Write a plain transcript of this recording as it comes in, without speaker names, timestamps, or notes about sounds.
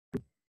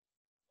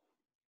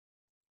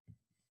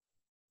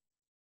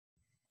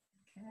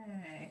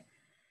Okay.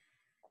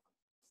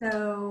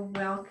 So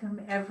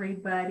welcome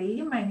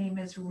everybody. My name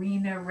is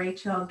Rinah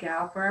Rachel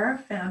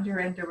Galper, founder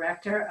and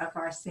director of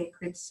our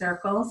Sacred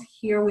Circles,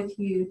 here with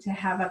you to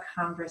have a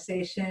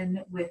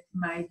conversation with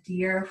my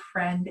dear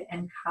friend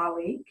and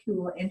colleague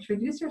who will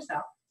introduce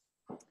herself.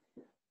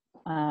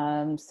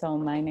 So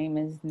my name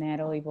is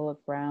Natalie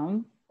Bullock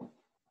Brown.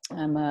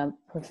 I'm a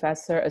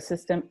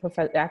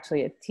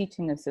actually a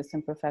teaching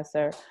assistant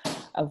professor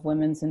of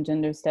women's and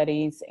gender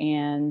studies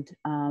and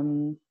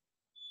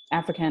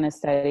Africana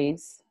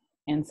studies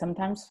and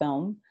sometimes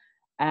film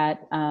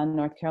at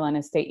North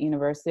Carolina State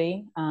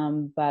University.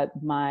 But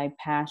my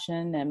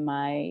passion and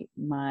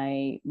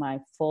my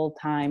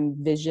full-time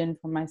vision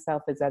for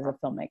myself is as a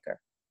filmmaker.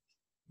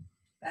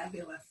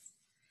 Fabulous.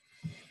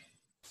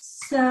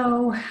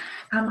 So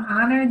I'm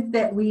honored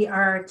that we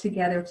are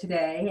together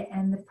today,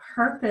 and the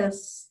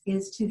purpose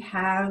is to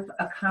have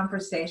a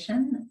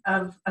conversation,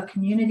 of a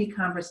community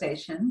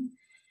conversation.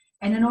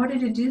 And in order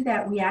to do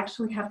that, we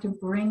actually have to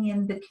bring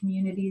in the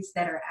communities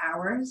that are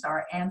ours,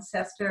 our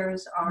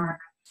ancestors, our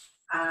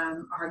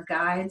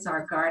guides,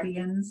 our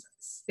guardians,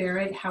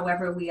 spirit,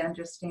 however we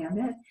understand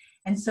it.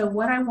 And so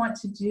what I want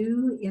to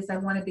do is I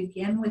want to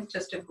begin with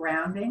just a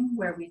grounding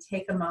where we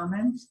take a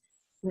moment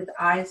with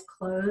eyes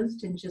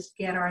closed and just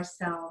get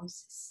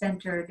ourselves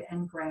centered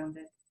and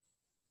grounded.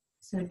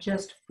 So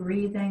just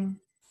breathing.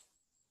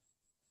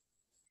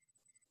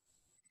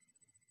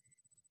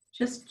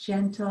 Just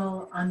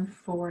gentle,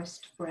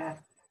 unforced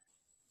breath.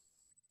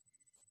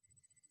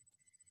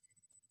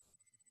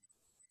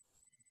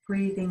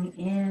 Breathing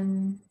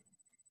in,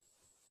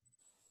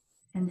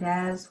 and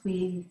as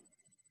we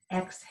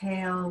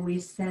exhale,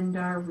 we send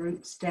our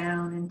roots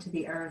down into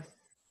the earth.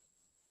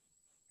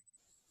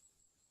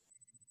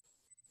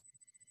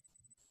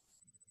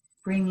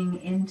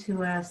 Bringing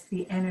into us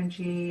the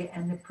energy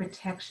and the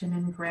protection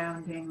and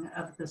grounding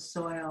of the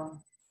soil.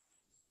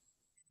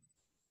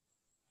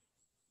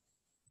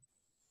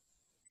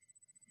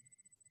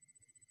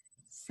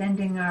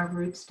 Sending our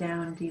roots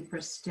down deeper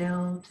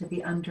still to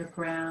the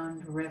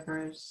underground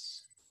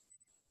rivers.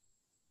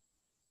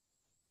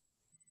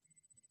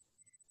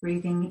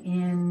 Breathing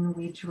in,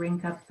 we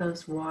drink up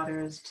those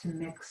waters to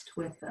mix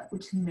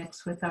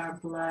with our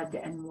blood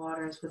and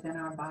waters within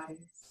our bodies.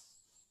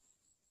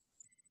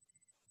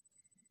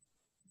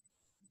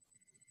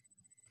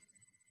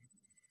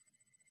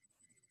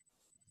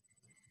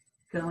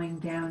 Going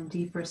down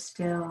deeper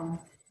still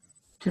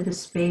to the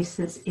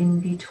spaces in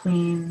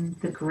between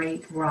the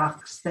great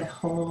rocks that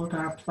hold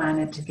our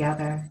planet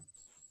together,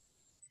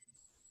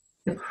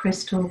 the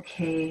crystal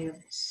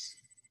caves,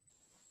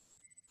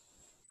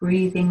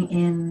 breathing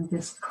in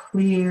this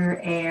clear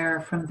air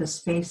from the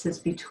spaces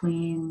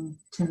between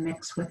to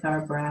mix with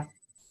our breath.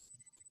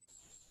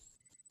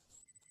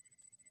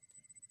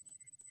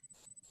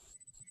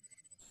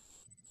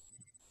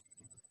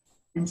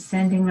 And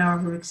sending our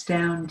roots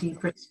down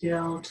deeper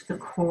still to the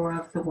core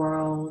of the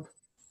world,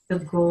 the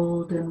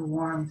golden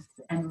warmth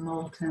and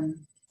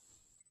molten,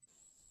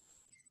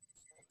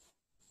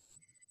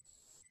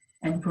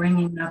 and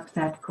bringing up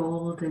that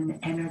golden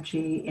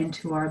energy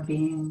into our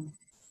being,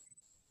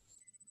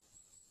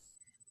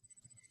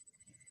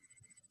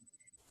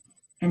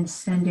 and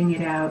sending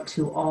it out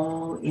to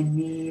all in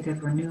need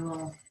of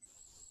renewal,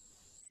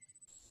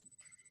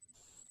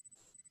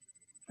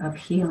 of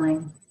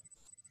healing.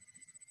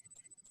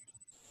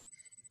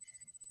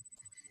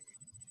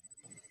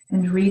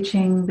 And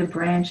reaching the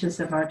branches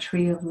of our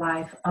tree of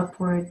life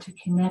upward to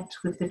connect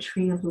with the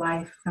tree of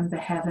life from the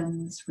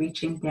heavens,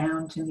 reaching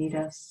down to meet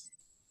us.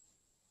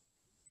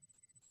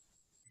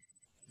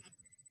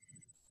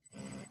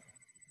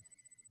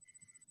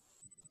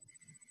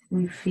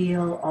 We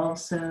feel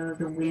also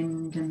the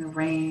wind and the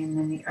rain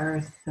and the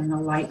earth and the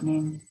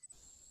lightning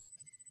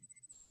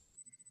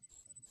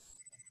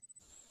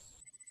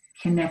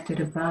connected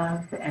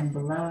above and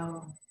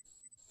below.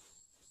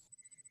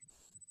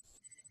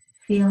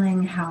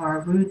 Feeling how our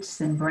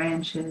roots and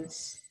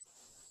branches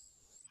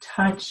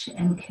touch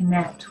and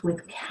connect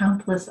with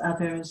countless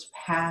others,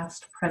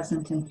 past,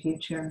 present, and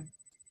future.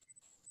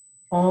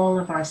 All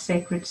of our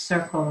sacred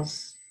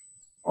circles,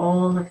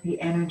 all of the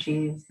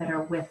energies that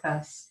are with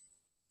us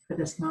for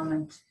this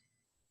moment.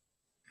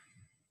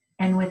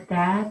 And with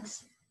that,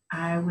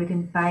 I would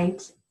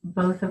invite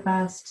both of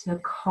us to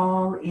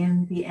call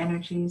in the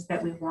energies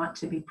that we want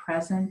to be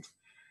present,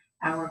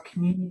 our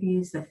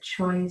communities of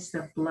choice,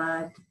 of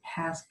blood,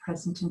 past,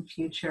 present, and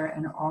future,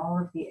 and all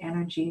of the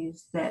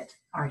energies that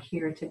are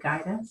here to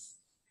guide us.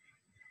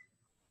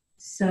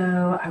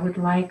 So I would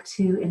like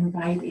to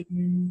invite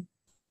in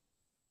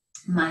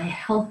my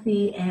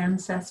healthy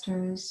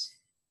ancestors,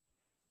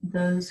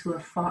 those who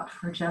have fought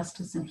for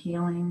justice and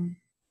healing,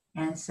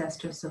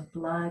 ancestors of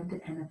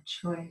blood and of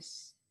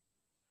choice.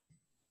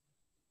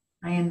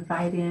 I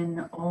invite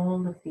in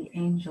all of the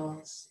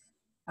angels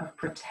of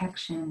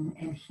protection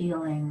and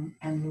healing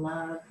and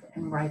love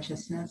and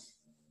righteousness.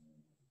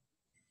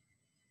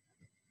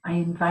 I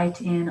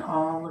invite in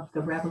all of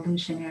the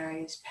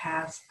revolutionaries,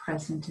 past,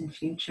 present, and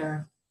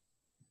future,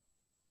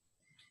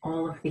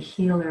 all of the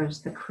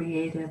healers, the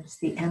creatives,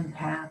 the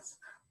empaths,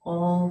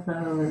 all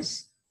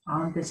those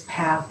on this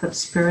path of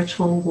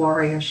spiritual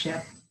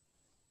warriorship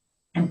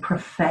and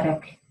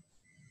prophetic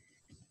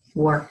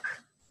work.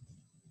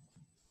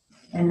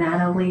 And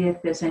Natalie,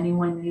 if there's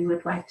anyone you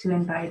would like to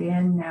invite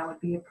in, now would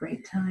be a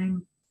great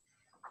time.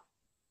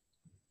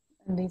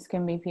 And these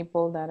can be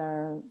people that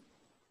are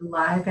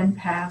alive and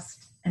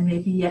past and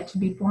maybe yet to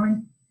be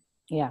born.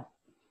 Yeah.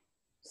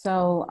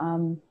 So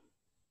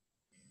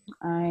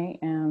I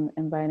am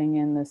inviting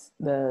in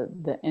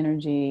the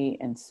energy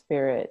and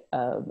spirit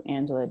of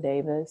Angela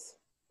Davis.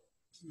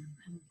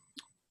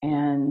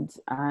 And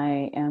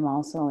I am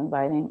also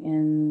inviting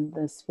in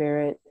the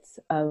spirits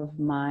of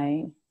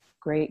my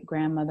great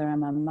grandmother on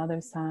my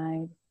mother's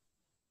side,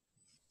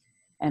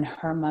 and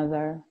her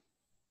mother,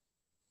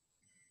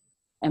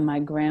 and my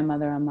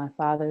grandmother on my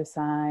father's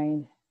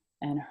side,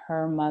 and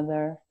her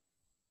mother,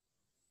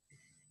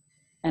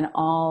 and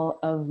all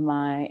of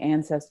my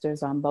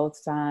ancestors on both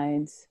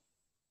sides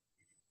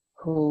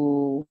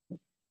who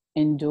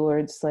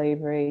endured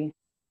slavery,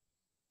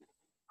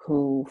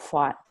 who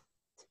fought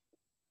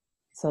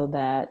so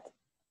that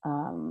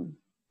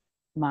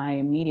my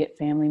immediate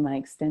family, my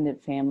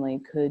extended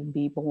family could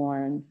be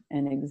born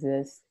and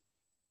exist.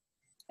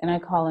 And I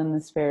call in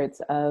the spirits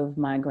of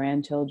my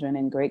grandchildren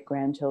and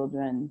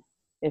great-grandchildren,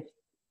 if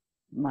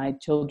my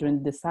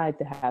children decide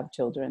to have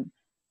children.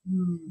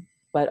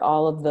 But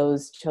all of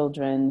those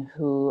children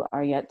who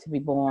are yet to be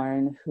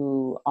born,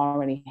 who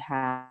already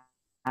have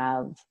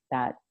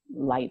that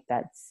light,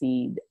 that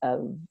seed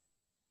of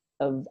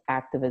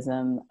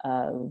activism,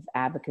 of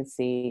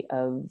advocacy,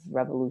 of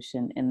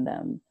revolution in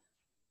them,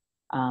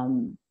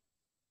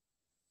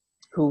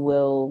 who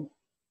will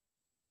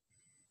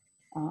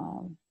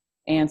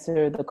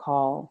answer the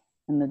call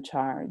and the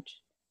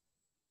charge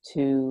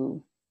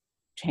to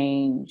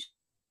change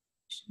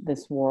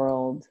this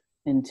world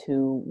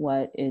into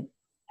what it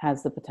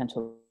has the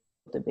potential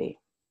to be.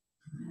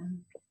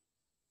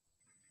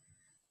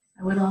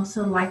 I would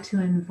also like to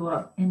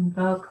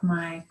invoke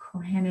my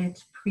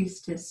Kohenet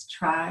priestess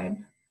tribe,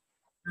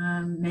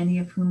 many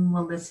of whom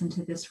will listen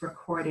to this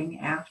recording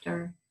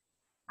after.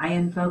 I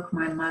invoke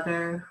my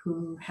mother,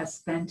 who has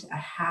spent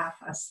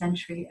half a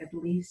century at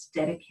least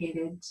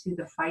dedicated to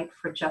the fight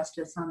for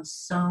justice in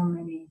so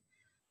many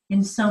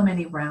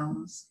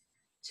realms.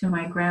 To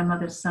my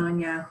grandmother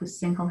Sonia, who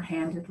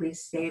single-handedly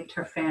saved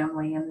her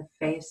family in the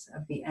face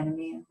of the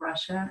enemy in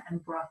Russia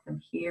and brought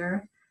them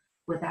here,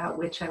 without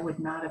which I would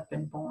not have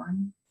been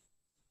born.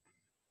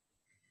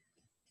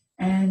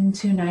 And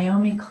to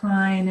Naomi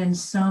Klein and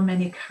so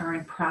many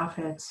current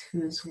prophets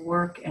whose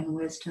work and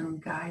wisdom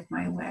guide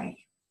my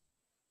way.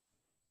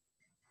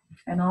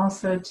 And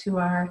also to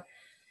our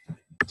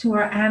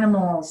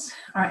animals,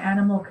 our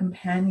animal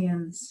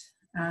companions,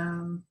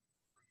 from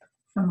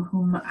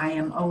whom I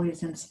am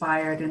always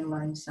inspired and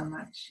learn so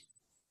much.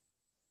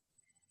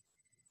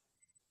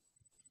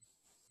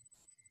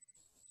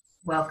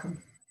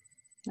 Welcome.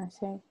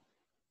 Okay.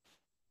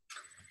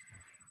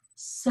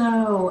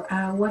 So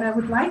what I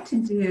would like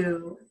to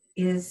do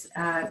is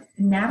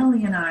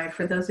Natalie and I,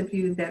 for those of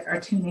you that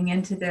are tuning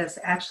into this,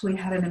 actually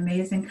had an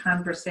amazing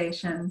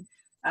conversation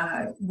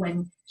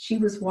when she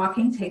was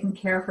walking, taking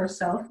care of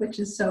herself, which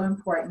is so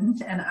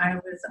important, and I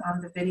was on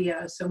the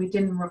video, so we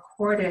didn't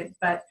record it,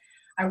 but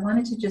I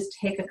wanted to just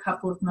take a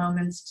couple of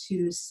moments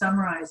to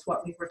summarize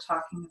what we were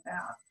talking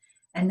about.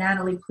 And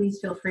Natalie, please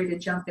feel free to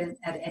jump in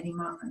at any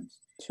moment.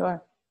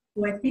 Sure.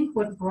 So I think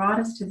what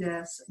brought us to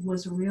this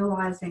was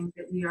realizing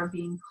that we are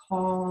being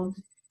called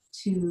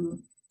to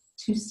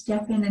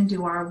step in and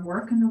do our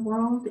work in the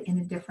world in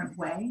a different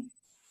way.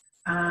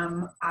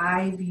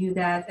 I view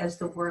that as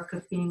the work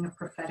of being a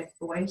prophetic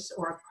voice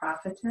or a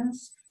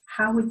prophetess.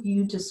 How would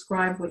you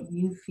describe what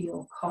you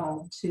feel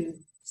called to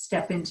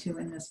step into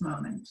in this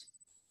moment?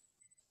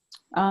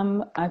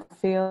 I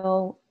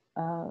feel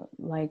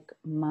like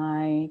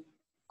my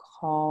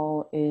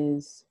call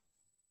is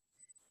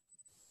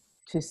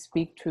to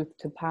speak truth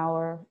to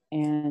power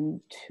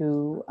and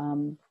to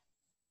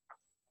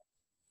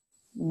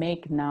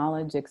make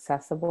knowledge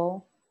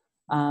accessible,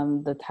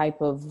 the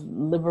type of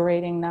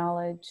liberating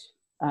knowledge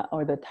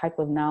or the type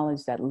of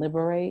knowledge that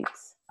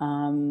liberates.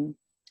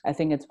 I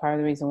think it's part of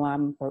the reason why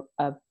I'm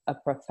a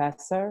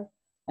professor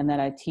and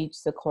that I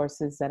teach the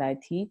courses that I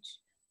teach,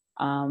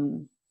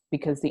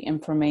 because the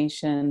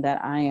information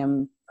that I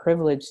am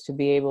privileged to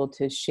be able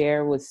to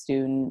share with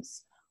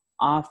students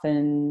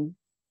often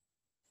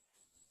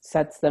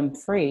sets them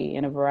free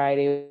in a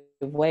variety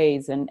of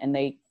ways, and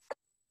they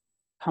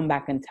come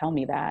back and tell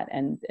me that,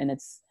 and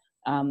it's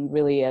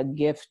really a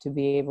gift to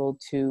be able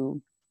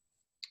to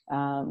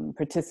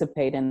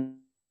participate in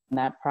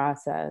that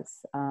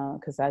process,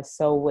 because I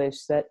so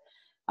wish that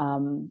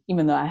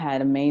even though I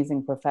had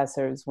amazing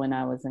professors when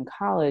I was in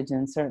college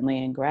and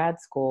certainly in grad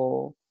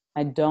school,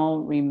 I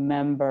don't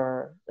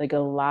remember like a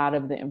lot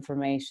of the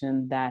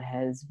information that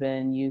has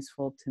been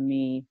useful to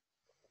me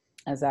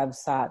as I've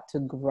sought to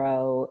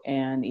grow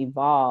and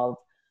evolve.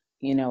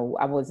 You know,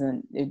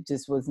 it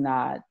just was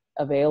not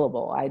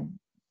available. I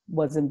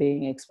wasn't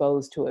being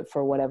exposed to it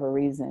for whatever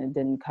reason. It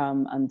didn't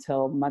come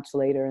until much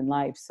later in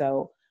life.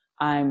 So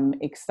I'm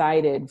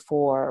excited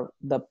for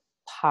the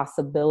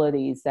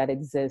possibilities that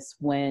exist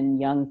when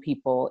young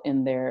people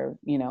in their,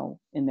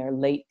 in their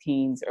late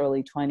teens,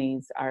 early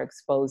 20s are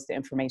exposed to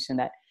information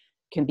that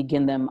can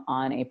begin them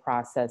on a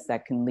process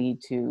that can lead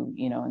to,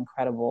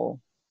 incredible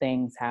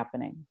things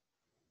happening.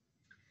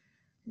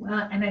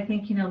 Well, and I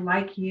think,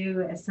 like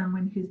you, as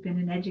someone who's been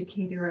an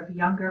educator of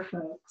younger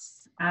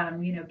folks,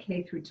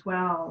 K through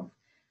 12,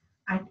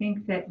 I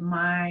think that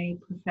my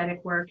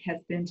prophetic work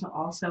has been to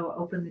also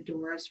open the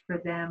doors for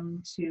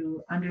them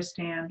to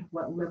understand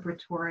what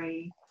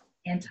liberatory,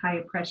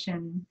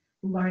 anti-oppression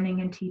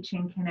learning and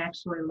teaching can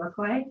actually look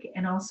like.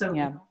 And also,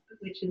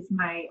 which is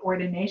my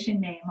ordination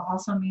name,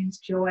 also means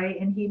joy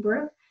in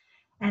Hebrew.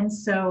 And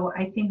so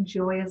I think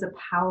joy is a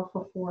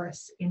powerful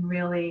force in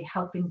really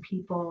helping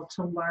people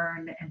to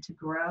learn and to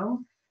grow.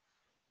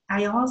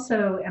 I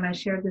also, and I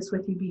shared this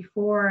with you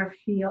before,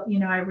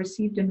 I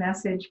received a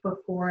message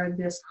before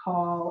this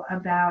call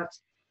about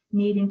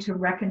needing to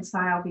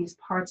reconcile these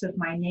parts of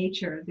my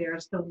nature.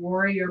 There's the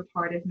warrior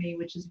part of me,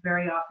 which is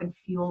very often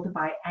fueled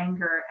by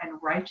anger and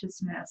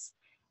righteousness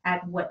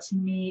at what to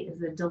me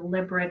is a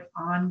deliberate,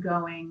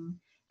 ongoing,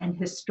 and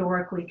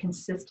historically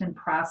consistent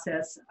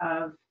process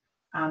of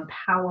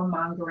power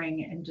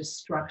mongering and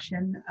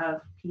destruction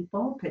of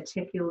people,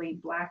 particularly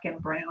Black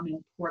and brown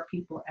and poor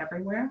people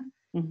everywhere.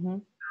 Mm-hmm.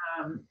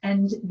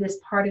 And this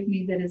part of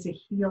me that is a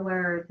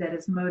healer, that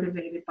is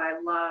motivated by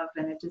love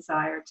and a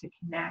desire to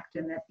connect,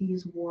 and that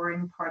these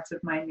warring parts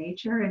of my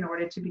nature, in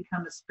order to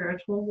become a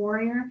spiritual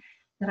warrior,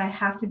 that I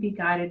have to be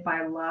guided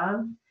by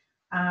love,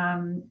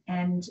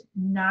 and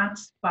not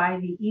by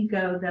the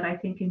ego that I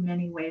think in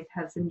many ways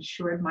has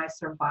ensured my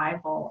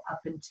survival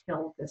up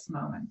until this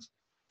moment.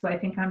 So I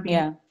think I'm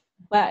being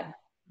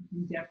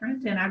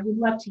different, and I would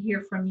love to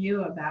hear from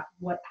you about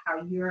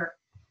how you're,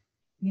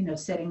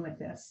 sitting with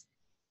this.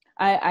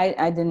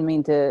 I didn't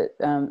mean to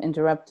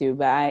interrupt you,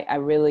 but I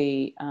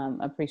really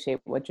appreciate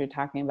what you're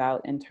talking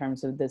about in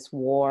terms of this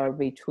war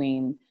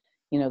between,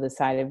 the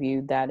side of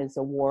you that is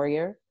a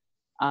warrior,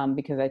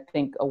 because I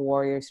think a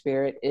warrior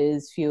spirit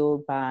is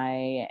fueled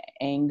by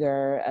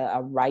anger,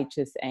 a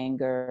righteous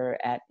anger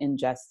at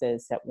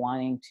injustice, at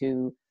wanting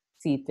to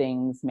see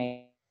things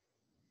made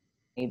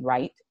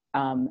right.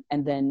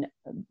 And then,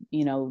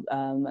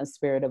 a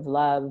spirit of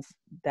love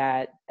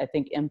that I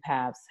think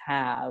empaths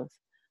have.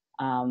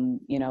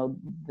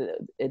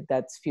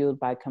 That's fueled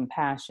by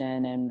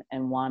compassion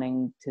and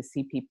wanting to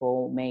see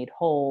people made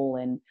whole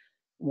and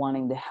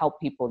wanting to help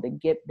people to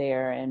get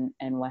there and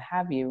what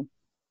have you.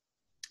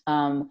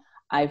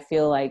 I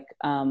feel like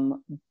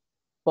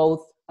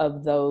both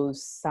of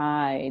those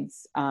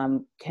sides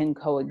can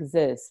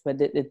coexist, but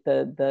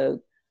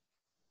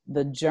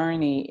the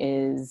journey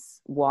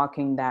is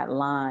walking that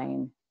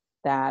line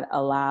that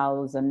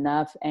allows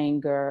enough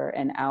anger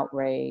and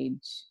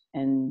outrage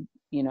and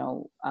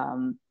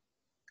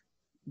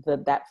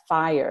that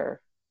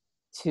fire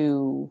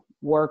to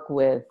work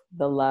with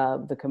the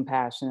love, the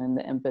compassion, and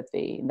the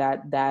empathy.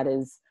 That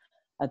is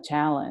a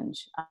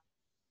challenge.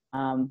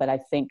 But I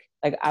think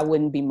I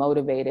wouldn't be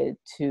motivated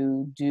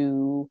to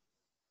do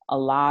a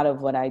lot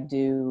of what I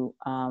do.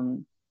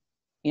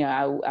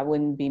 I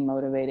wouldn't be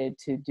motivated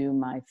to do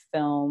my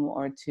film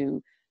or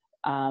to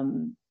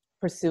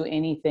pursue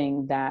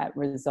anything that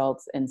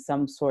results in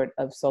some sort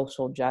of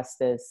social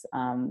justice,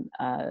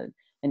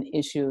 an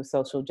issue of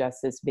social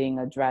justice being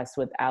addressed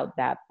without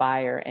that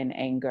fire and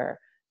anger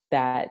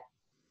that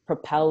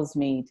propels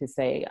me to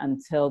say,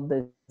 until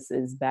this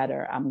is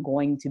better, I'm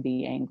going to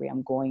be angry,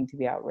 I'm going to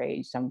be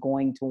outraged, I'm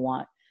going to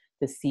want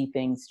to see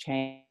things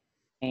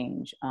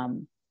change.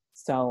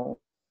 So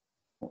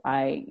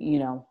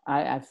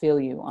I feel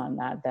you on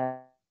that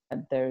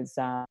there's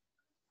a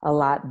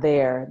lot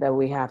there that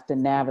we have to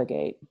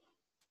navigate.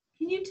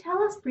 Can you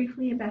tell us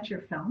briefly about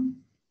your film?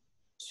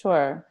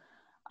 Sure.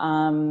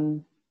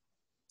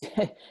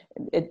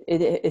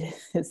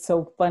 It's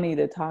so funny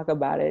to talk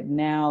about it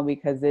now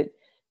because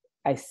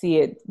I see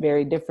it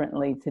very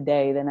differently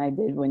today than I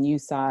did when you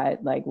saw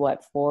it,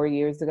 5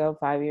 years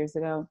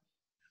ago.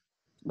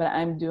 But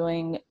I'm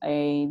doing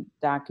a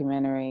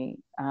documentary.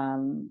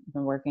 Been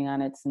working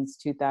on it since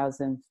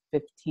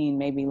 2015,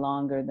 maybe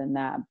longer than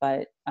that.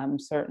 But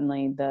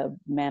certainly the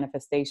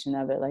manifestation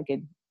of it,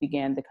 it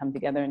began to come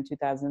together in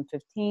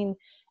 2015,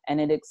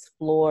 and it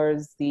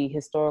explores the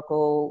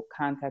historical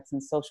context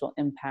and social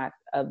impact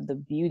of the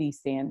beauty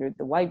standard,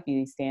 the white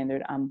beauty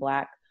standard, on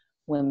Black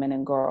women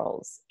and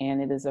girls.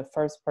 And it is a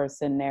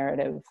first-person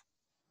narrative,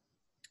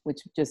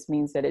 which just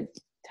means that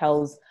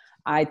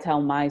I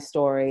tell my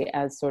story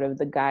as sort of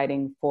the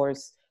guiding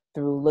force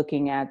through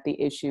looking at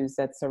the issues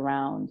that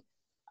surround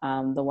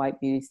the white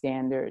beauty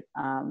standard.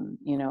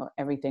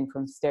 Everything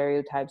from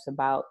stereotypes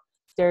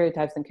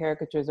and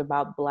caricatures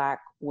about Black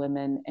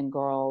women and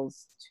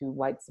girls to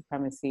white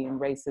supremacy and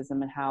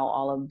racism, and how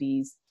all of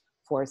these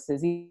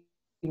forces,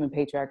 even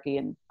patriarchy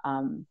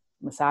and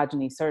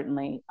misogyny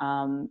certainly,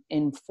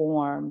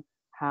 inform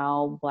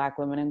how Black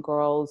women and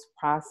girls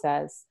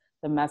process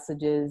the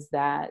messages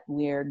that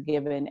we're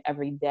given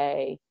every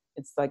day.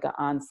 It's like an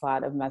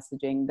onslaught of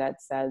messaging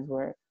that says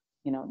we're,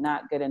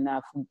 not good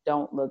enough. We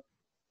don't look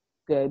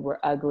good. We're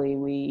ugly.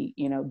 We,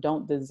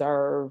 don't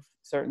deserve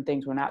certain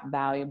things. We're not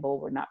valuable.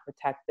 We're not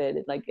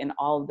protected. And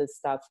all of this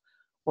stuff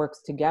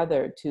works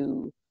together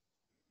to,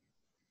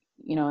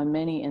 in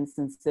many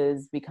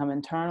instances become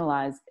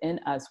internalized in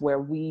us, where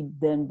we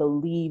then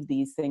believe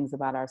these things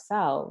about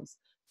ourselves.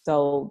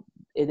 So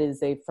it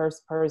is a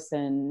first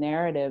person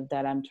narrative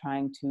that I'm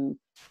trying to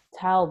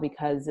tell,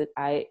 because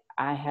I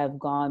am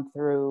going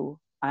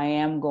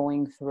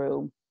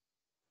through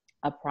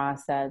a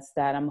process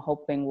that I'm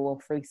hoping will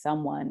free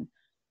someone,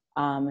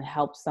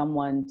 help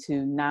someone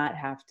to not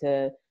have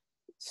to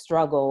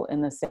struggle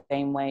in the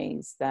same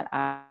ways that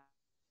I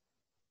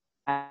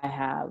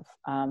have,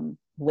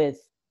 with,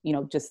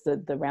 just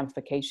the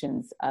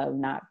ramifications of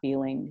not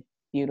feeling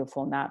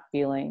beautiful, not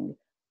feeling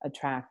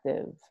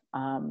attractive,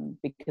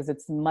 because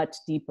it's much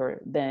deeper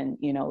than,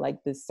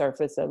 the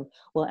surface of,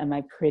 well, am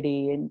I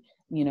pretty? And,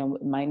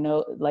 my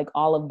note,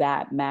 all of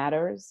that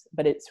matters,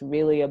 but it's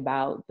really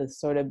about the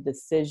sort of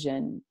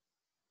decision,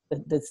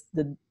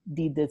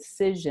 the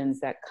decisions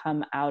that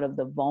come out of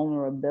the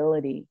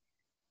vulnerability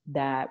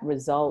that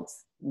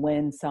results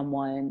when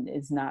someone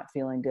is not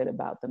feeling good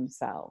about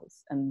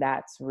themselves. And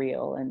that's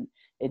real, and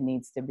it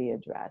needs to be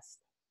addressed.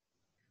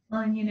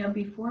 Well, and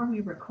before we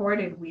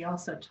recorded, we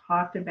also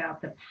talked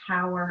about the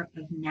power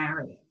of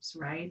narratives,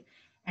 right?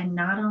 And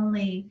not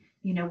only,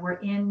 we're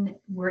in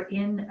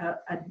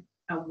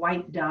a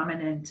white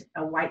dominant,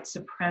 a white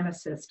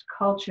supremacist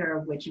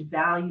culture, which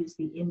values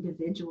the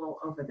individual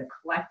over the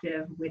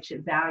collective, which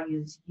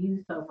values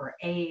youth over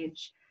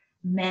age,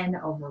 men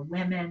over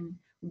women,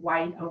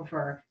 white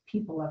over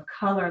people of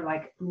color,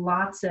 like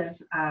lots of,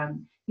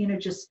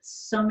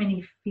 just so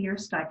many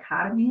fierce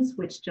dichotomies,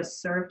 which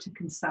just serve to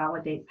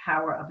consolidate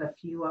power of a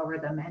few over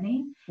the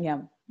many. Yeah.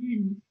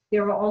 And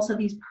there were also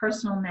these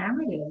personal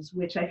narratives,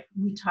 which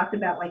we talked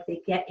about, like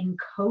they get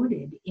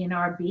encoded in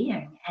our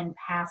being and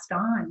passed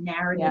on.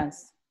 Narratives,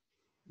 yes.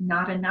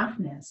 Not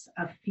enoughness,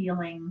 of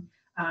feeling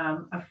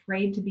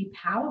afraid to be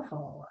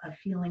powerful, of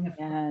feeling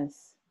afraid to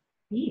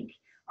speak.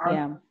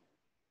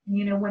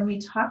 When we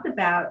talked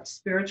about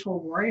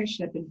spiritual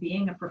warriorship and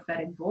being a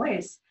prophetic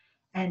voice,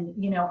 and,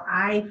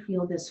 I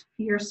feel this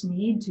fierce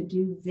need to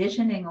do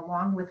visioning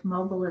along with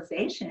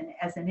mobilization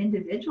as an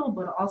individual,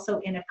 but also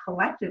in a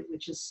collective,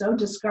 which is so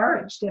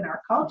discouraged in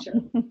our culture.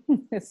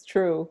 It's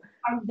true.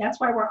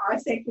 That's why we're our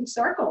sacred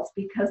circles,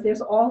 because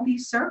there's all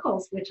these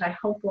circles, which I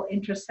hope will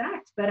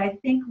intersect. But I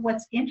think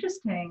what's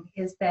interesting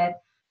is that,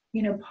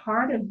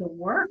 part of the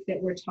work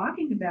that we're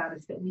talking about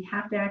is that we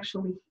have to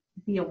actually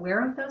be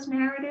aware of those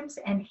narratives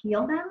and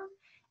heal them,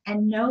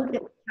 and know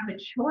that we have a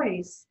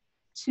choice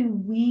to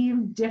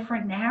weave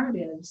different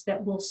narratives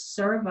that will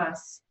serve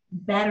us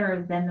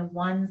better than the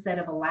ones that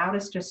have allowed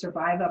us to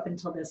survive up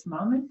until this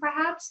moment,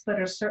 perhaps,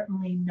 but are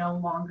certainly no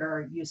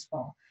longer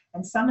useful.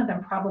 And some of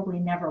them probably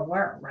never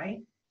were,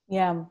 right?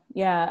 Yeah.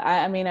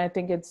 I mean, I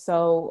think it's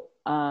so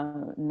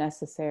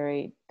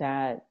necessary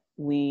that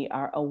we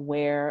are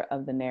aware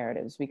of the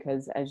narratives,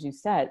 because as you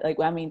said,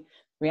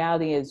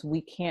 reality is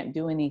we can't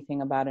do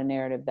anything about a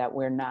narrative that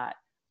we're not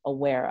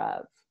aware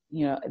of.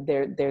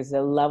 There's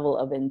a level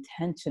of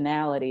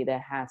intentionality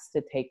that has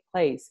to take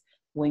place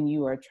when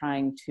you are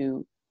trying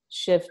to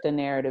shift a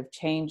narrative,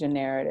 change a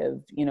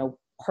narrative,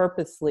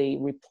 purposely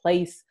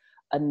replace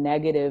a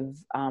negative,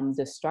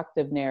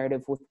 destructive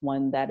narrative with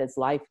one that is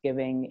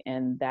life-giving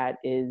and that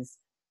is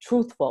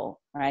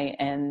truthful, right?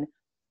 And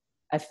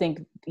I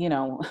think,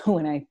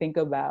 when I think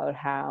about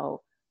how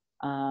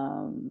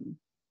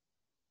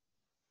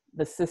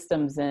the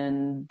systems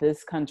in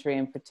this country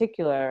in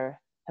particular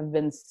have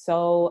been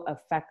so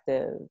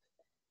effective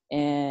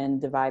in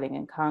dividing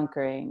and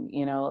conquering,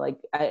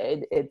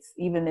 it's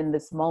even in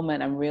this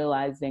moment, I'm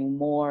realizing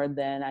more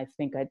than I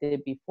think I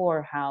did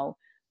before, how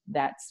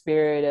that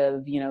spirit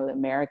of,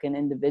 American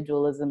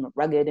individualism,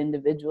 rugged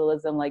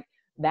individualism,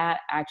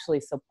 that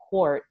actually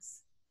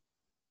supports,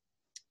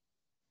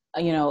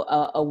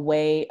 a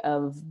way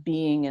of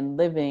being and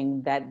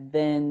living that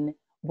then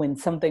when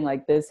something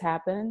like this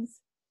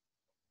happens,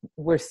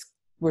 we're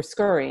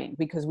scurrying,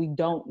 because we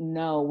don't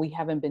know, we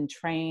haven't been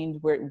trained,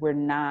 we're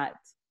not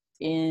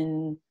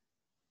in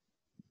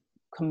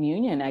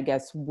communion, I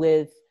guess,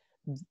 with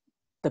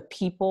the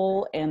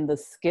people and the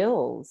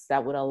skills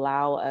that would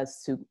allow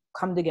us to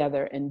come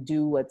together and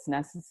do what's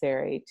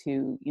necessary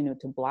to,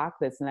 to block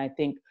this. And I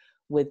think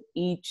with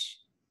each,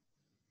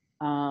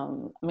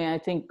 I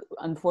think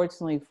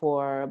unfortunately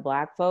for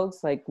Black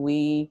folks,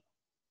 we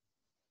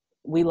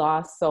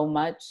lost so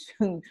much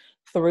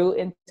through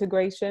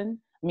integration.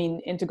 I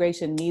mean,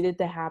 integration needed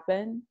to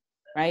happen,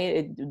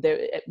 right?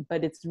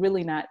 But it's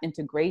really not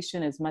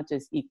integration as much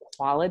as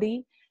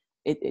equality.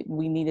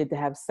 We needed to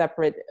have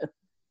separate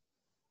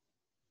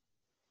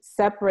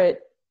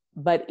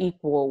but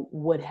equal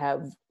would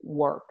have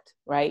worked,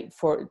 right?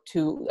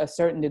 To a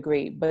certain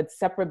degree, but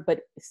separate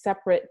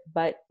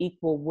but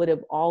equal would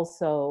have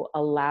also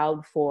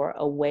allowed for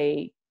a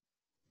way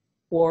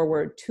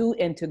forward to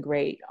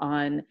integrate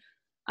on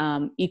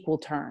equal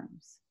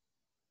terms.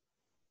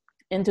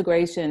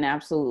 Integration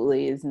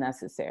absolutely is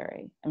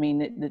necessary. I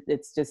mean,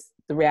 it's just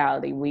the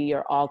reality. We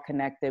are all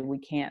connected. We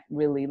can't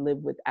really live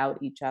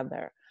without each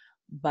other.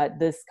 But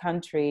this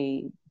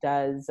country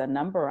does a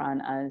number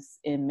on us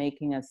in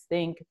making us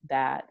think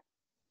that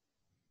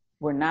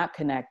we're not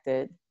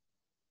connected.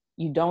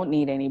 You don't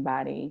need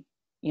anybody.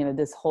 You know,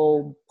 this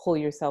whole pull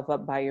yourself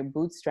up by your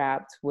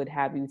bootstraps would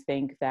have you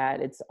think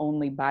that it's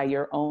only by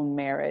your own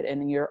merit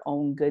and your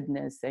own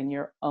goodness and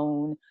your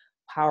own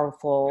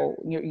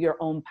your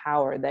own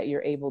power that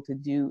you're able to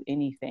do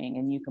anything,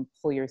 and you can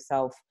pull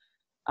yourself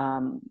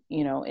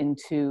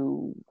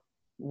into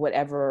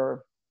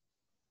whatever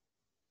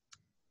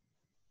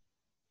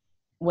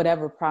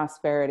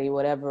prosperity,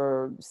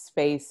 whatever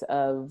space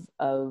of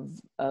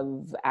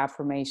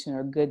affirmation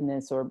or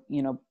goodness, or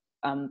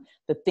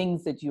the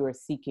things that you are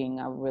seeking,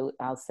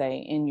 I'll say,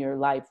 in your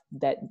life,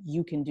 that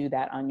you can do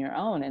that on your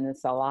own, and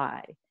it's a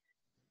lie.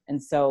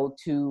 And so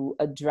to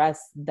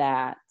address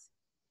that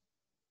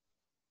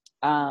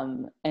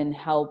and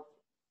help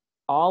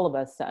all of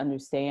us to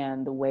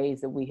understand the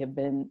ways that we have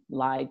been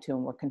lied to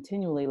and we're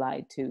continually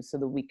lied to, so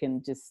that we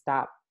can just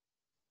stop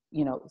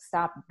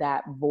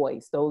that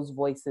voice, those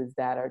voices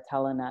that are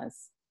telling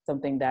us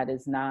something that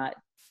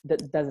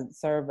doesn't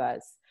serve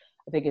us.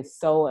 I think it's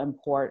so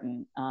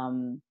important.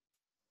 And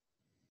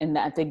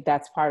I think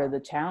that's part of the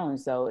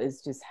challenge, though,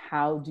 is just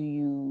how do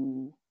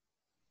you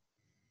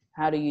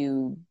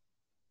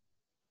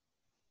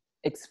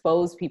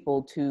expose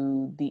people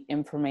to the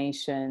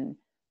information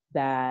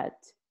that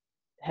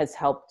has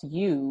helped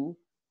you,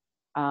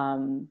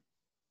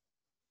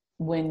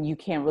 when you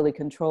can't really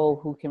control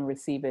who can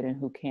receive it and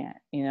who can't.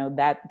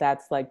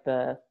 That's like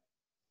the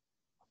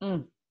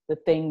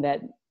thing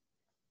that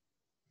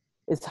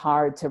is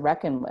hard to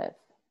reckon with.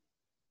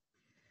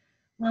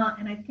 Well,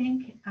 and I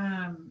think,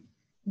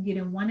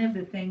 one of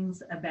the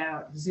things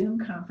about Zoom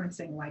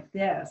conferencing like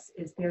this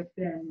is there's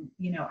been,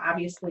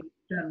 obviously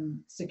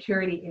some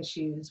security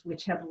issues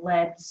which have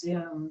led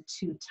Zoom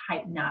to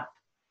tighten up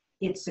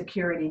its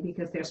security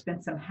because there's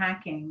been some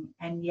hacking.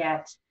 And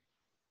yet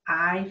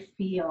I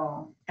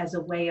feel, as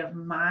a way of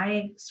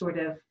my sort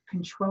of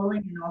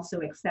controlling and also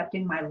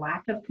accepting my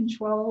lack of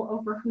control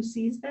over who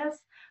sees this,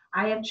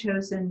 I have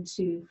chosen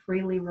to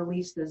freely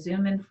release the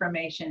Zoom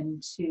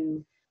information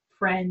to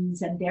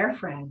friends and their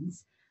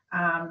friends,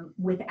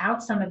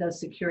 without some of those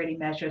security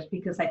measures,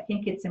 because I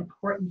think it's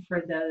important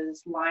for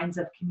those lines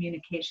of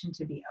communication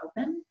to be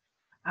open,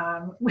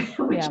 which,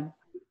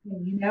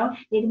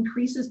 it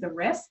increases the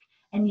risk,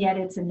 and yet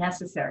it's a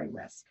necessary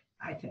risk,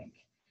 I think.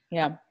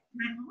 Yeah.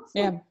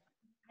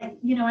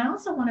 I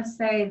also want to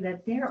say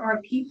that there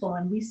are people,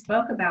 and we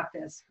spoke about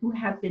this, who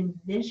have been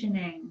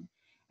visioning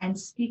and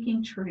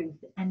speaking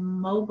truth and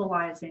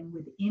mobilizing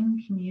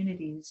within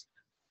communities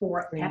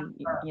forever.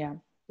 Yeah.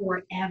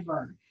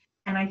 Forever.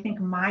 And I think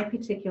my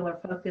particular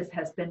focus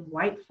has been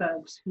white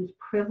folks whose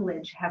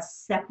privilege has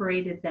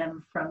separated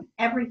them from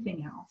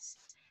everything else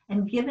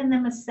and given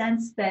them a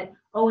sense that,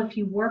 if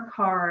you work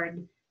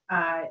hard,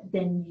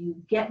 then you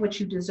get what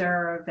you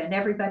deserve, and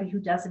everybody who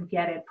doesn't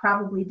get it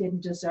probably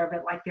didn't deserve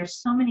it. Like, there's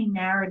so many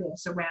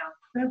narratives around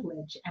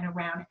privilege and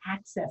around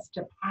access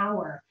to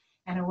power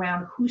and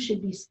around who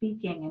should be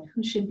speaking and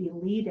who should be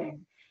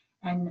leading.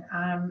 And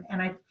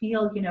I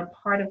feel,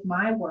 part of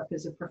my work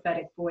as a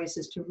prophetic voice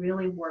is to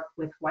really work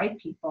with white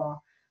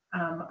people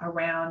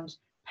around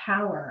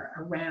power,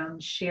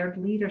 around shared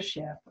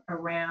leadership,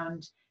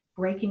 around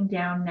breaking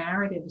down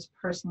narratives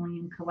personally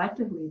and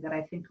collectively that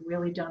I think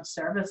really don't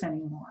serve us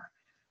anymore.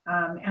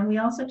 And we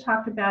also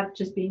talked about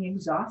just being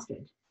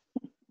exhausted,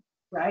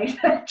 right?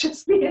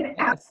 Just being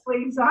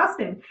absolutely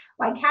exhausted.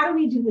 Like, how do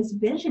we do this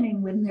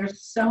visioning when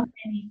there's so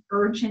many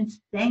urgent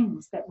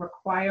things that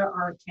require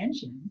our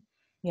attention?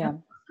 Yeah. And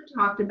we also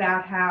talked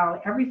about how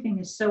everything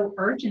is so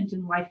urgent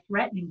and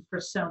life-threatening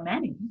for so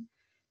many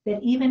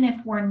that even if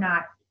we're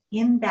not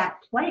in that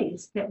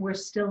place, that we're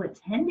still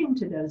attending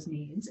to those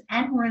needs,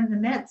 and we're in the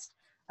midst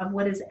of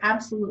what is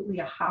absolutely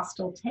a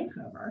hostile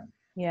takeover.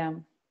 Yeah.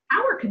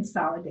 Power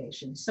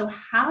consolidation. So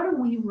how do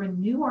we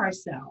renew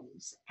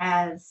ourselves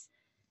as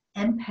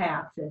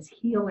empaths, as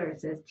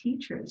healers, as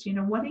teachers?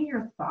 What are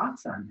your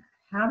thoughts on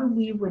that? How do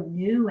we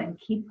renew and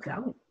keep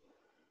going?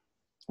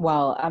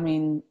 Well, I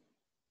mean,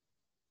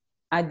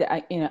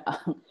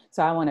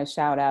 so I want to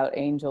shout out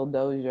Angel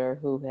Dozier,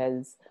 who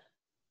has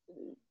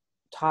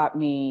taught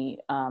me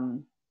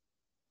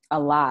a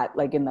lot,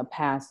 like in the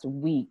past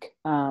week,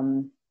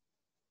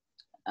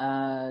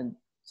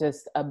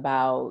 just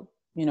about,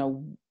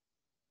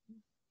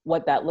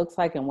 what that looks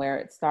like and where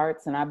it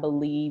starts. And I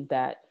believe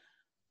that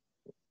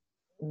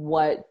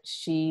what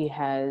she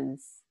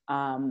has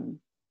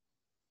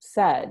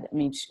said,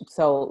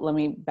 so let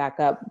me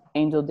back up.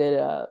 Angel did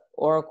a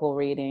oracle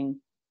reading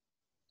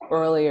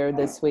earlier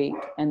this week,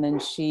 and then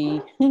she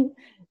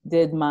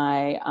did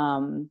my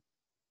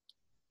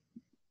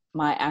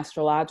my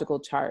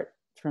astrological chart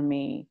for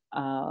me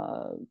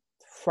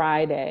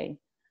Friday,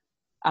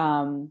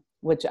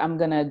 which I'm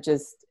gonna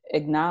just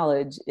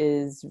acknowledge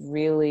is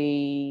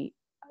really,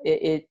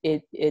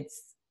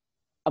 it's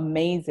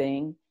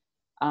amazing,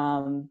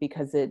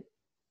 because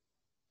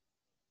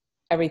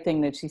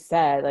everything that she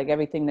said, like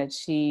everything that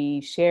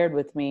she shared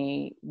with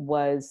me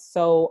was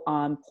so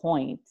on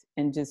point,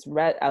 and just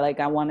I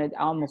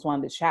almost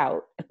wanted to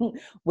shout,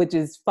 which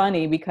is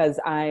funny because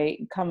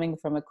coming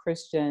from a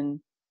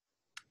Christian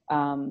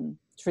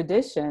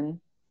tradition,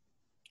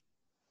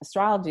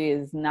 astrology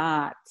is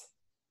not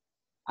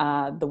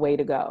the way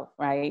to go,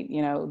 right?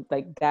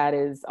 Like that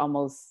is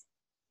almost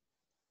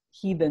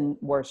heathen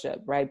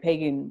worship, right?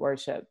 Pagan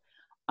worship.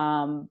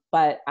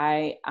 But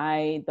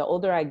the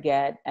older I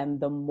get and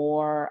the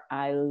more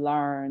I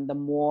learn, the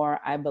more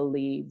I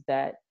believe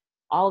that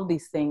all of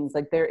these things,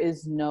 like there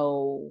is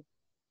no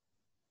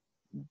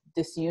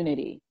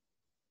disunity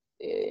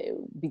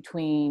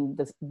between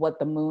what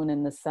the moon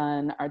and the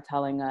sun are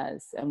telling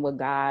us and what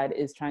God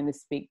is trying to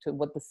speak to,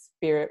 what the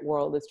spirit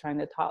world is trying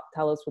to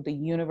tell us, what the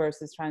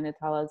universe is trying to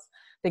tell us.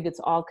 I think it's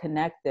all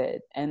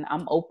connected, and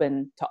I'm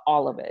open to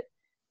all of it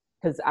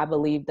because I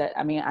believe that,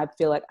 I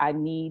feel like I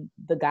need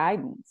the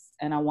guidance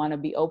and I want to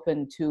be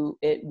open to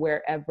it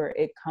wherever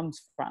it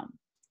comes from.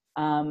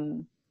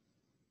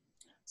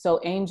 So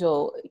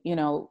Angel,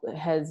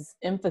 has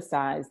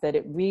emphasized that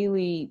it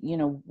really,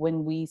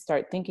 when we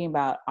start thinking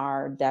about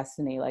our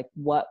destiny, like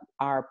what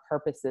our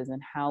purpose is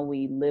and how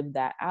we live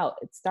that out,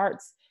 it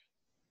starts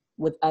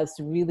with us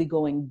really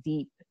going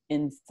deep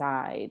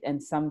inside.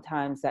 And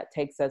sometimes that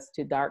takes us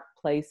to dark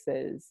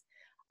places,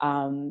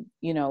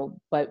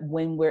 but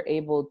when we're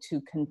able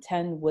to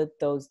contend with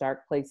those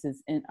dark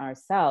places in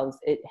ourselves,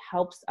 it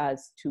helps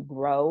us to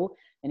grow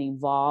and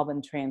evolve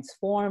and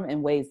transform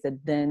in ways that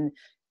then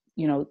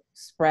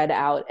spread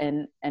out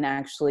and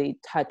actually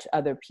touch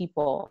other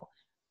people.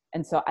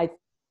 And so I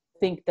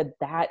think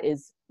that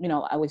is,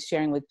 I was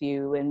sharing with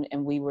you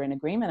and we were in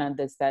agreement on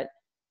this, that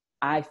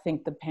I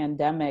think the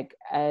pandemic,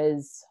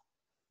 as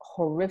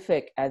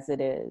horrific as it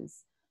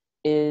is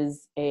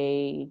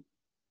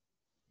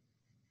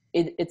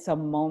it's a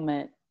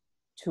moment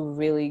to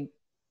really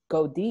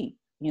go deep,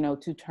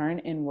 to turn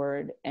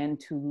inward and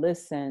to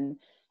listen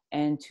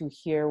and to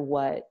hear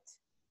what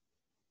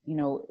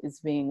is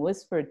being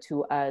whispered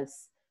to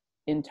us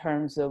in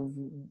terms of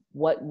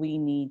what we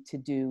need to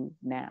do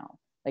now.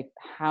 Like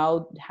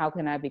how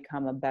can I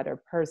become a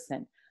better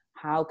person?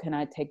 How can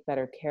I take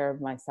better care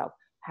of myself?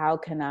 How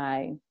can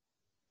I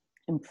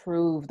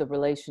improve the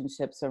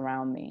relationships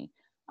around me?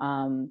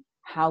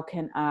 How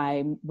can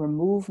I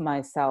remove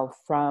myself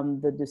from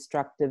the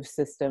destructive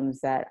systems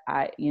that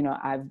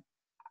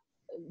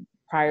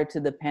prior to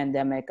the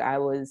pandemic, I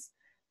was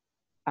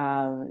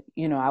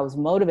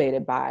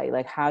motivated by?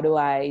 Like, how do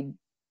I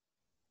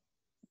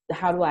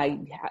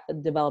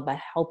develop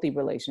a healthy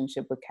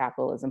relationship with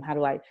capitalism? How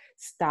do I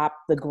stop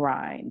the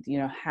grind?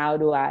 How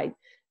do I,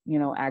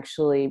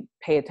 actually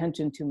pay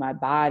attention to my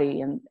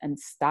body and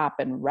stop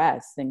and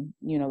rest and,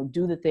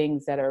 do the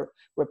things that are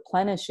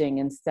replenishing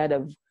instead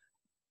of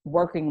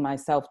working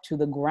myself to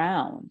the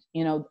ground?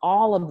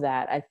 All of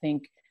that I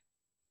think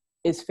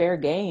is fair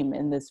game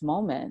in this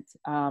moment.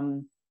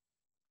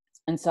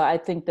 And so I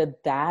think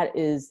that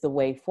is the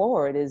way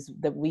forward, is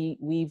that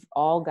we've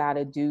all got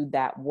to do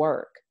that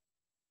work.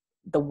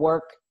 The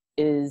work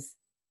is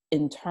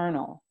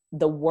internal.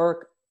 The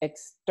work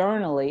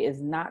externally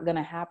is not going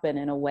to happen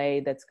in a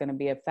way that's going to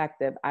be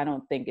effective, I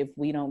don't think, if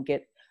we don't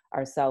get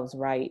ourselves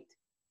right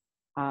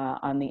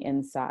on the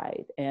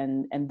inside.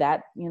 And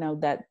that,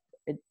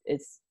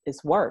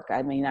 it's work.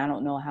 I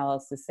don't know how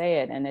else to say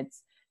it. And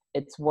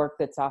it's work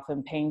that's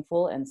often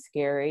painful and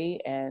scary,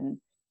 and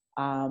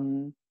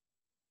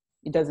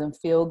it doesn't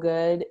feel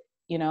good.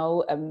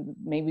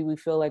 Maybe we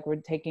feel like we're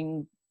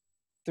taking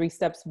 3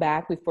 steps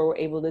back before we're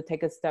able to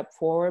take a step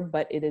forward,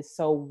 but it is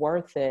so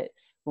worth it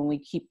when we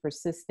keep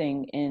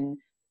persisting in,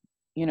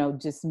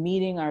 just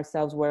meeting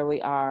ourselves where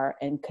we are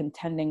and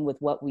contending with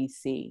what we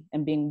see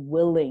and being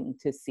willing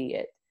to see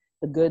it,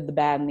 the good, the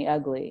bad, and the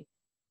ugly,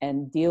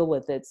 and deal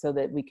with it so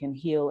that we can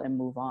heal and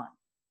move on.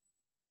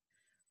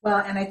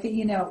 Well, and I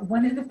think,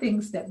 one of the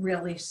things that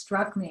really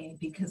struck me,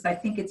 because I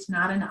think it's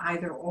not an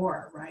either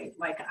or, right?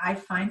 Like I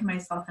find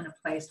myself in a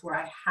place where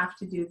I have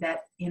to do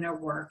that inner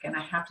work and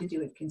I have to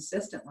do it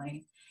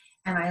consistently.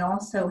 And I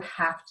also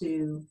have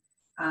to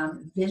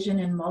vision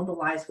and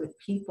mobilize with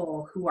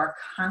people who are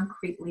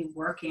concretely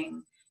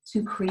working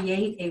to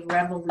create a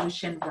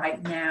revolution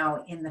right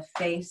now in the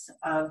face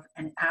of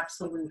an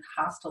absolute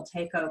hostile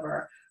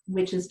takeover,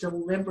 which is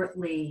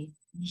deliberately,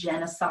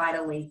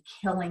 genocidally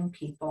killing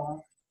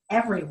people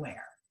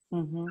everywhere.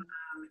 Mm-hmm.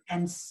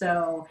 And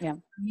so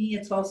for me,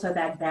 it's also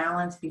that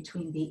balance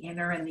between the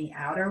inner and the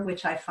outer,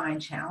 which I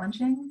find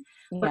challenging.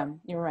 Yeah, but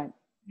you're right.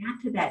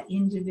 Back to that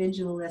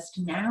individualist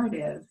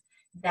narrative,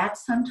 that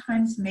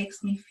sometimes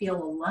makes me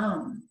feel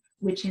alone,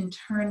 which in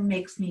turn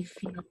makes me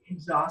feel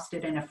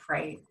exhausted and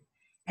afraid.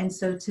 And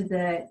so to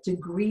the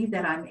degree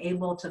that I'm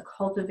able to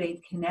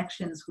cultivate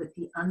connections with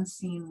the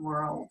unseen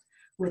world,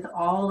 with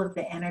all of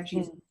the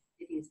energies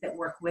that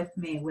work with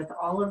me, with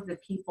all of the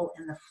people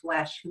in the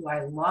flesh who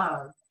I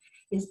love,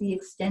 is the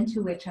extent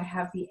to which I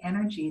have the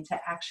energy to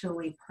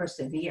actually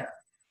persevere.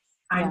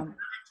 Yeah.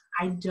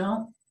 I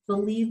don't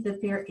believe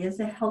that there is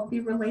a healthy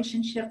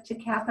relationship to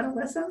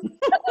capitalism.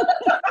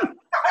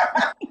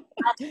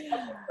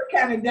 We're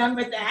kind of done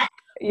with that.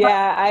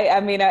 Yeah,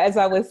 I mean, as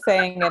I was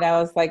saying it,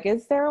 I was like,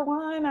 is there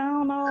one? I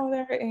don't know.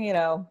 There, you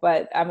know,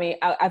 but I mean,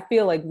 I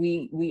feel like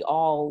we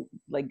all,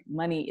 like,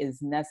 money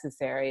is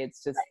necessary.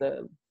 It's just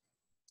the,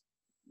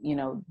 you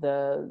know,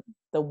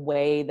 the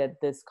way that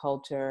this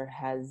culture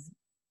has,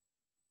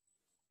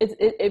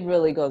 it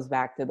really goes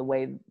back to the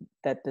way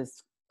that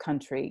this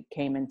country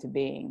came into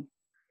being,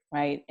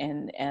 right?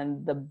 And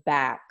the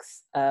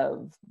backs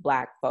of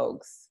Black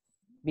folks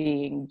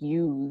being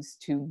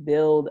used to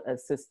build a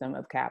system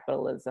of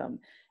capitalism,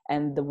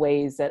 and the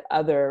ways that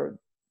other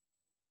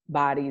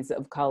bodies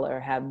of color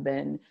have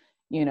been,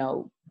 you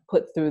know,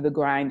 put through the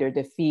grinder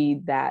to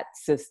feed that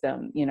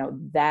system. You know,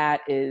 that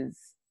is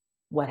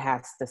what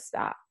has to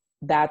stop.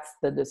 That's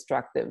the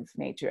destructive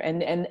nature.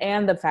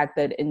 And the fact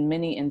that in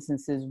many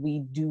instances we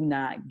do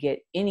not get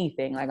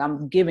anything. Like,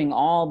 I'm giving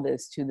all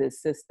this to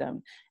this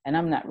system and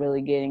I'm not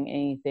really getting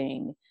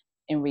anything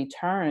in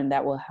return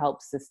that will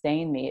help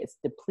sustain me. It's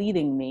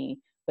depleting me,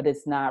 but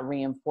it's not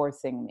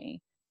reinforcing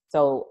me.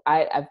 So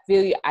I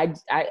feel you.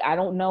 I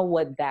don't know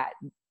what that,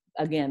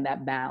 again,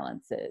 that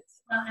balance is.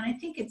 Well, and I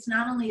think it's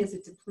not only is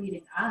it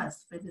depleting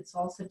us, but it's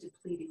also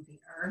depleting the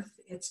earth.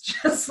 It's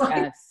just like,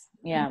 yes,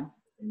 yeah,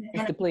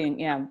 it's depleting.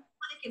 Yeah. I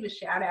want to give a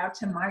shout out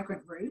to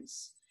Migrant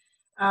Roots,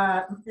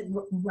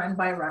 run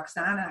by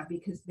Roxana,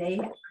 because they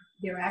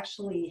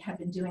actually have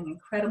been doing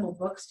incredible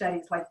book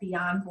studies like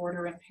Beyond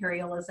Border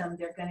Imperialism.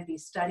 They're going to be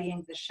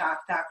studying The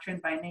Shock Doctrine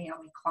by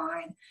Naomi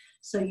Klein.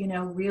 So, you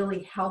know,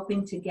 really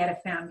helping to get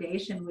a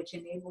foundation which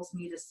enables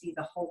me to see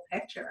the whole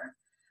picture.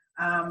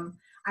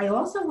 I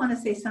also want to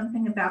say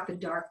something about the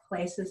dark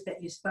places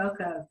that you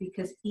spoke of,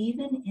 because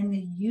even in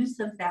the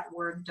use of that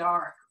word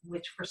dark,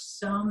 which for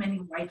so many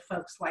white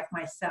folks like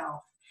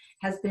myself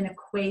has been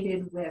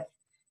equated with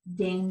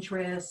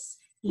dangerous,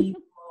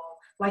 evil,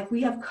 like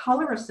we have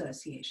color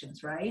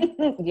associations, right?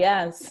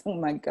 Yes. Oh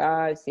my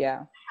gosh. Yeah.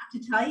 I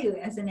have to tell you,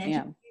 as an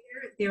educator,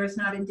 there is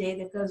not a day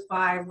that goes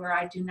by where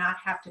I do not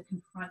have to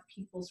confront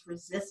people's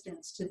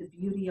resistance to the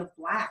beauty of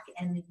Black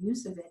and the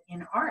use of it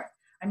in art.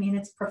 I mean,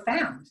 it's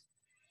profound.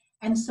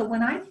 And so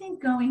when I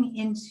think going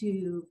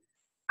into,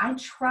 I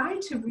try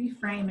to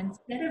reframe,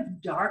 instead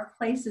of dark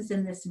places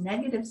in this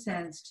negative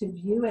sense, to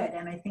view it,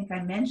 and I think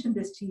I mentioned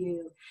this to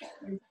you,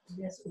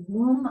 this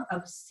womb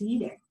of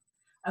seeding,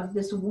 of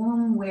this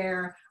womb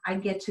where I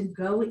get to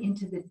go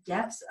into the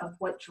depths of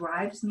what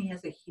drives me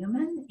as a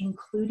human,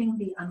 including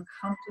the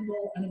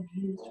uncomfortable and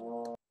abused,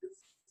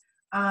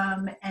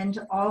 and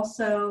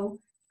also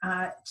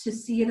to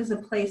see it as a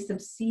place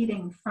of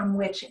seeding from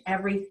which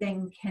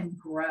everything can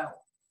grow.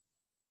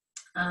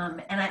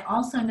 And I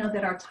also know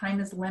that our time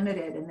is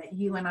limited and that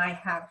you and I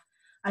have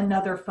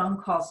another phone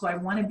call. So I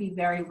want to be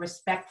very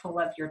respectful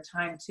of your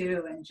time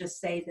too, and just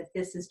say that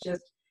this is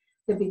just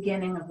the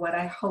beginning of what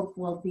I hope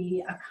will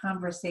be a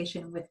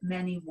conversation with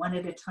many, one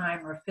at a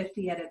time or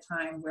 50 at a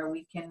time, where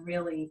we can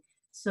really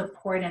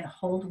support and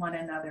hold one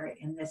another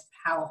in this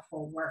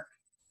powerful work.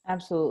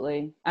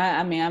 Absolutely.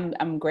 I mean,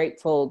 I'm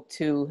grateful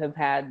to have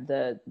had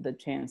the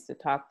chance to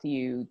talk to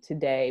you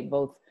today,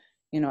 both,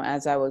 you know,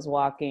 as I was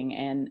walking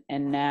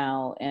and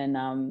now. And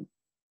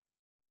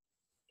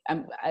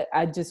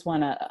I just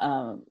want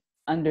to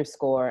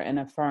underscore and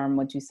affirm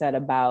what you said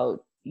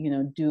about, you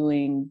know,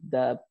 doing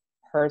the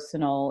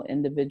personal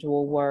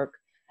individual work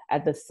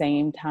at the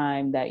same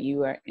time that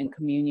you are in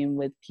communion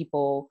with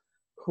people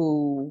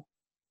who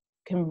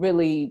can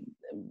really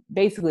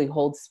basically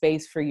hold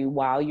space for you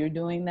while you're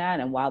doing that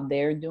and while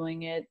they're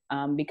doing it,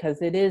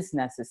 because it is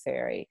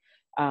necessary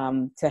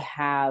to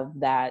have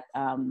that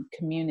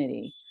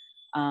community,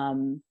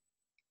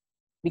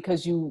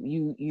 because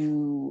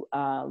you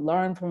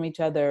learn from each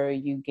other,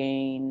 you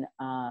gain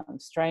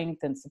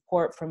strength and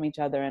support from each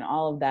other, and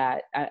all of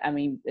that. I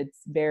mean, it's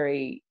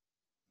very,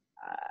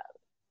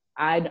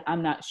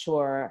 I'm not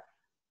sure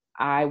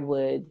I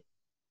would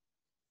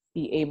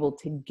be able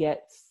to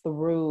get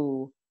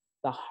through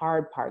the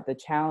hard part, the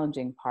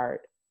challenging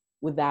part,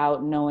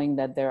 without knowing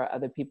that there are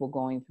other people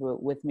going through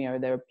it with me, or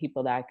there are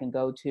people that I can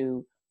go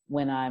to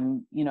when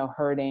I'm, you know,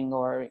 hurting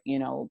or, you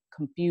know,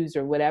 confused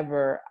or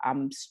whatever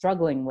I'm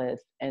struggling with,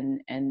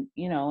 and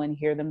you know, and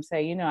hear them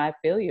say, you know, I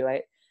feel you.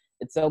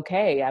 It's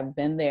okay. I've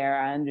been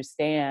there. I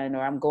understand,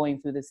 or I'm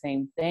going through the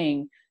same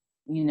thing.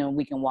 You know,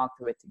 we can walk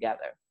through it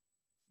together.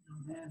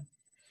 Amen.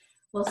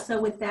 Well,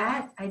 so with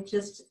that, I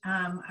just,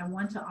 I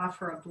want to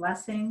offer a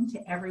blessing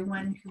to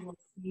everyone who will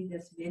see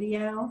this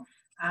video,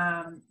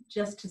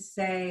 just to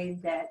say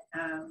that,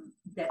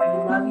 that we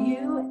love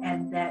you,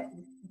 and that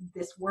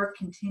this work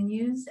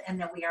continues, and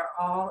that we are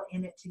all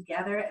in it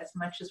together as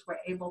much as we're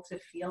able to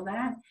feel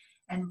that,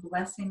 and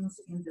blessings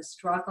in the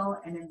struggle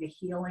and in the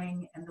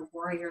healing and the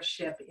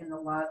warriorship, in the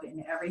love,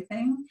 in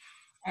everything.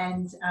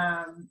 And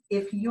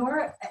if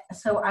you're,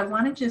 so I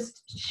want to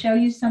just show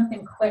you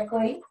something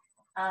quickly.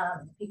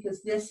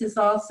 because this is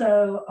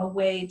also a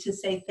way to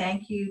say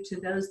thank you to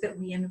those that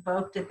we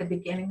invoked at the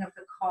beginning of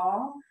the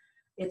call.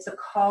 It's a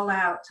call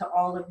out to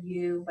all of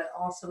you, but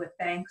also a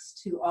thanks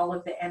to all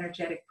of the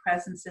energetic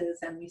presences.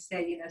 And we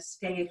say, you know,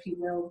 stay if you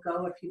will,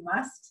 go if you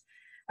must.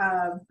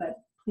 But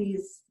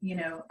please, you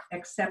know,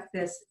 accept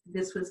this.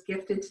 This was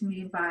gifted to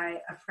me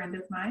by a friend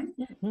of mine.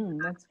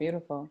 That's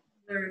beautiful.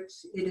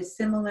 It is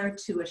similar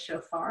to a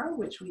shofar,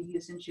 which we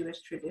use in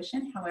Jewish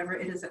tradition. However,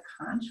 it is a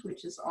conch,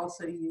 which is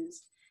also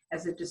used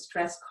as a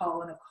distress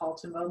call and a call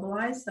to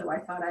mobilize. So I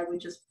thought I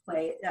would just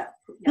play it up.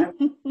 Yeah,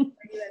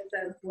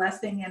 as a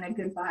blessing and a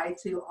goodbye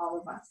to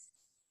all of us.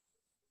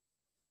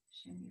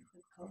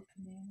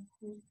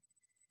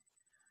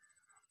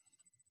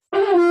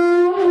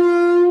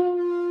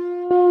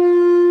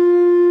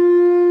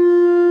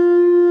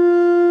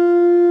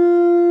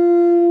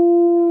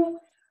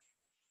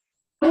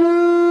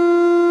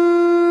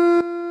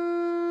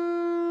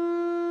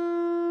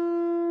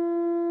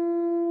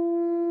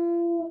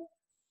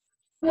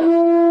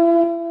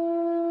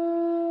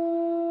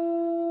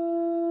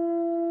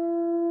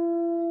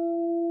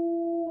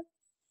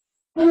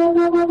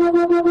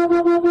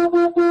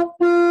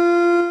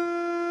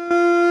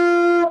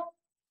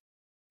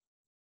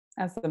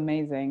 That's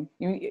amazing.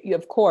 You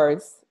of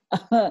course,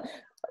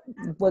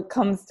 what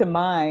comes to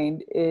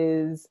mind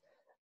is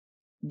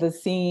the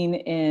scene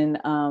in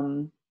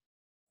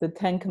the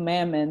Ten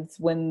Commandments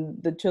when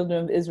the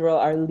children of Israel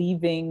are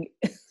leaving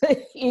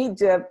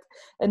Egypt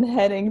and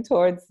heading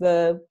towards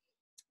the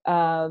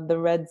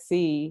Red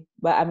Sea.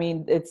 But I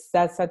mean,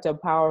 that's such a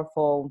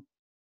powerful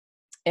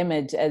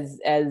image, as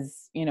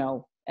you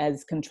know,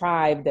 as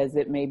contrived as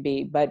it may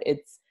be. But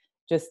it's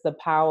just the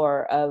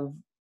power of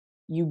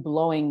you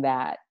blowing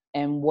that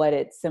and what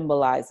it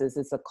symbolizes.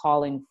 It's a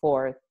calling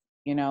forth,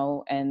 you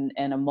know, and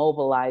a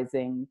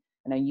mobilizing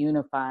and a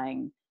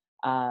unifying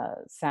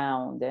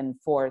sound and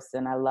force.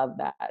 And I love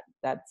that.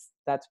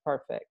 That's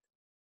perfect.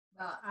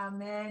 Well,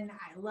 amen.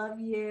 I love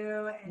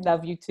you. And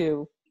love you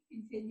too.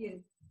 Continue.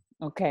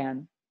 Okay.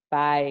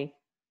 Bye.